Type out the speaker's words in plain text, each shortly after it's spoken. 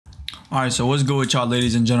Alright, so what's good with y'all,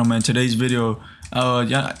 ladies and gentlemen? Today's video,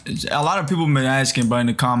 yeah, a lot of people been asking, but in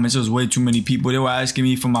the comments, there was way too many people. They were asking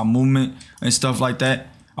me for my movement and stuff like that.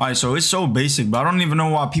 Alright, so it's so basic, but I don't even know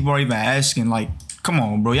why people are even asking. Like, come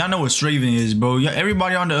on, bro. Y'all know what strafing is, bro. Yeah,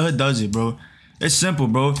 everybody on the hood does it, bro. It's simple,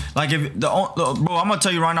 bro. Like, if bro, I'm gonna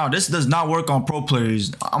tell you right now, this does not work on pro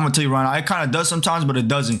players. I'm gonna tell you right now, it kind of does sometimes, but it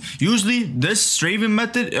doesn't. Usually, this strafing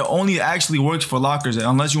method, it only actually works for lockers,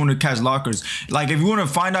 unless you want to catch lockers. Like, if you want to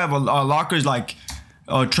find out if a locker is like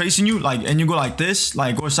tracing you, like, and you go like this,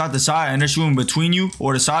 like go side to side, and they're shooting between you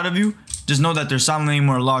or the side of you, just know that they're silent aim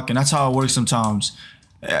or locking. That's how it works sometimes.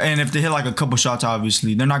 And if they hit like a couple shots,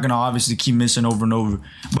 obviously, they're not gonna obviously keep missing over and over.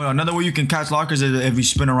 But another way you can catch lockers is if you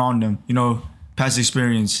spin around them, you know. Past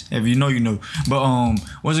experience. If you know, you know. But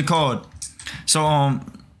what's it called? So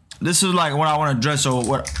this is like what I want to address. So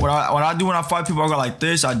what I do when I fight people, I go like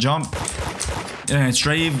this. I jump and then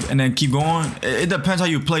strafe and then keep going. It depends how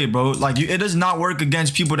you play, bro. Like it does not work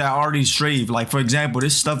against people that already strafe. Like for example,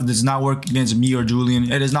 this stuff does not work against me or Julian.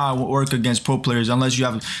 It does not work against pro players unless you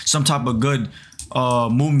have some type of good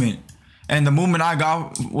movement. And the movement I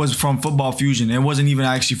got was from Football Fusion. It wasn't even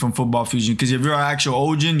actually from Football Fusion. Because if you're an actual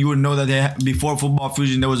Ojin, you would know that before Football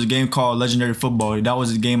Fusion, there was a game called Legendary Football. That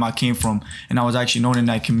was the game I came from. And I was actually known in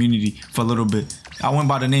that community for a little bit. I went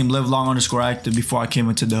by the name livelong_active before I came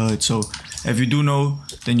into the hood. So if you do know,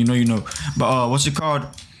 then you know you know. But what's it called?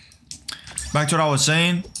 Back to what I was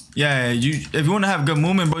saying. Yeah, if you want to have good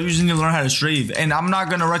movement, bro, you just need to learn how to strafe. And I'm not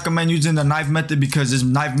gonna recommend using the knife method because this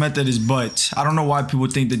knife method is butt. I don't know why people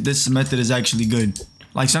think that this method is actually good.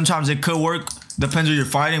 Like sometimes it could work, depends who you're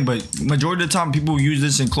fighting, but majority of the time people use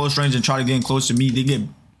this in close range and try to get close to me, they get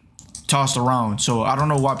tossed around. So I don't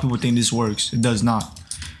know why people think this works. It does not.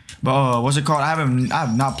 But what's it called? I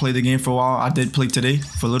have not played the game for a while. I did play today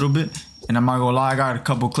for a little bit, and I'm not gonna lie, I got a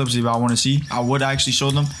couple clips if I want to see. I would actually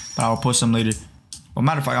show them, but I'll post them later. Well,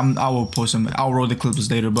 matter of fact, I will post them. I'll roll the clips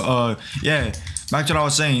later. But yeah, back to what I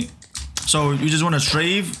was saying. So you just want to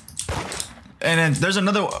strafe, and then there's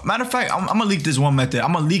another. Matter of fact, I'm gonna leak this one method.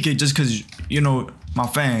 I'm gonna leak it just cause you know my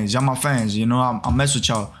fans. Y'all my fans. You know I mess with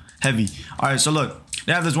y'all heavy. All right, so look,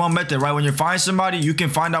 they have this one method, right? When you find somebody, you can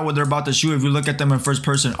find out what they're about to shoot if you look at them in first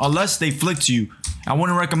person, unless they flick to you. I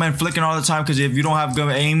wouldn't recommend flicking all the time because if you don't have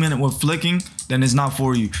good aiming with flicking, then it's not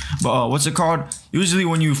for you. But what's it called? Usually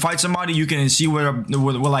when you fight somebody, you can see where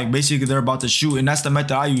like basically they're about to shoot, and that's the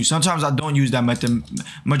method I use. Sometimes I don't use that method.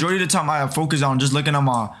 Majority of the time I focus on just looking at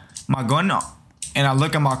my gun, and I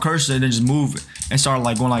look at my cursor and then just move and start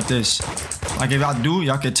like going like this. Like if I do,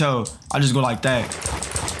 y'all can tell. I just go like that.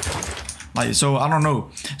 Like so, I don't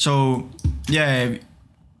know. So yeah.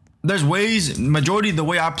 There's ways. Majority of the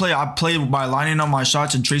way I play by lining up my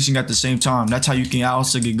shots and tracing at the same time. That's how you can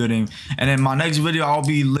also get good aim. And in my next video, I'll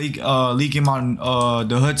be leaking my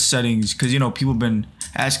the HUD settings, because you know people been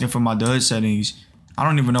asking for my HUD settings. I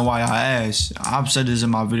don't even know why I asked. I've said this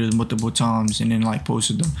in my videos multiple times and then like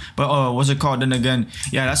posted them. But what's it called? Then again,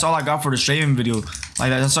 yeah, that's all I got for the strafing video.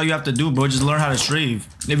 Like that's all you have to do, bro. Just learn how to strafe.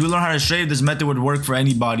 If you learn how to strafe, this method would work for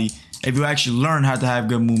anybody. If you actually learn how to have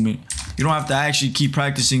good movement. You don't have to actually keep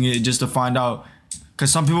practicing it just to find out,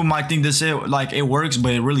 because some people might think this like it works,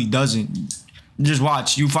 but it really doesn't. Just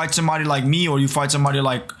watch. You fight somebody like me, or you fight somebody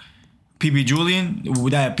like PB Julian,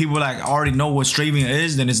 that people like already know what strafing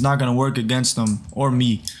is, then it's not gonna work against them or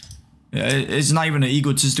me. It's not even an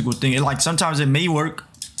egotistical thing. Like sometimes it may work.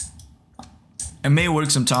 It may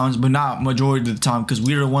work sometimes, but not majority of the time, because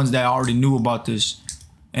we're the ones that already knew about this.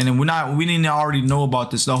 And then we didn't already know about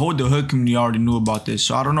this. The hood community already knew about this.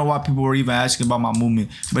 So I don't know why people were even asking about my movement.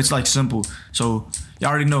 But it's like simple. So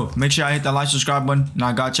y'all already know. Make sure I hit that like, subscribe button. And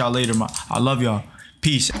I got y'all later. I love y'all.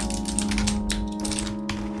 Peace.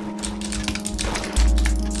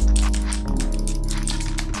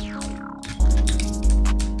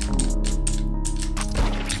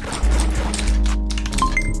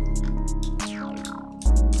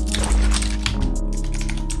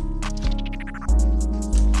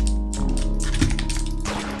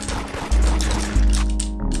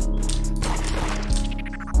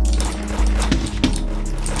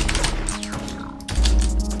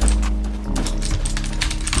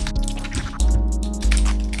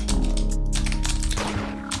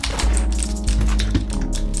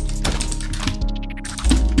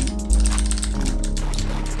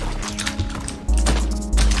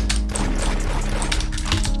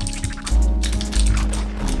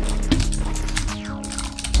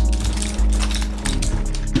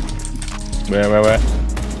 Where?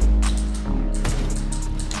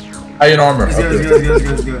 Iron armor. It's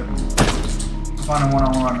good. Find him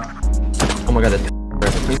one-on-one right now. Oh my god,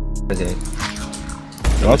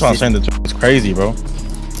 that's what I'm saying. The is crazy, bro.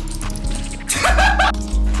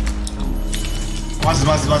 Watch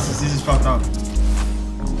this. He just popped out.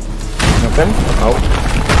 Nothing? Oh.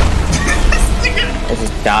 I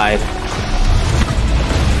just died.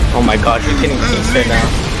 Oh my gosh, you're getting pizza now.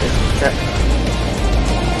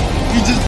 He just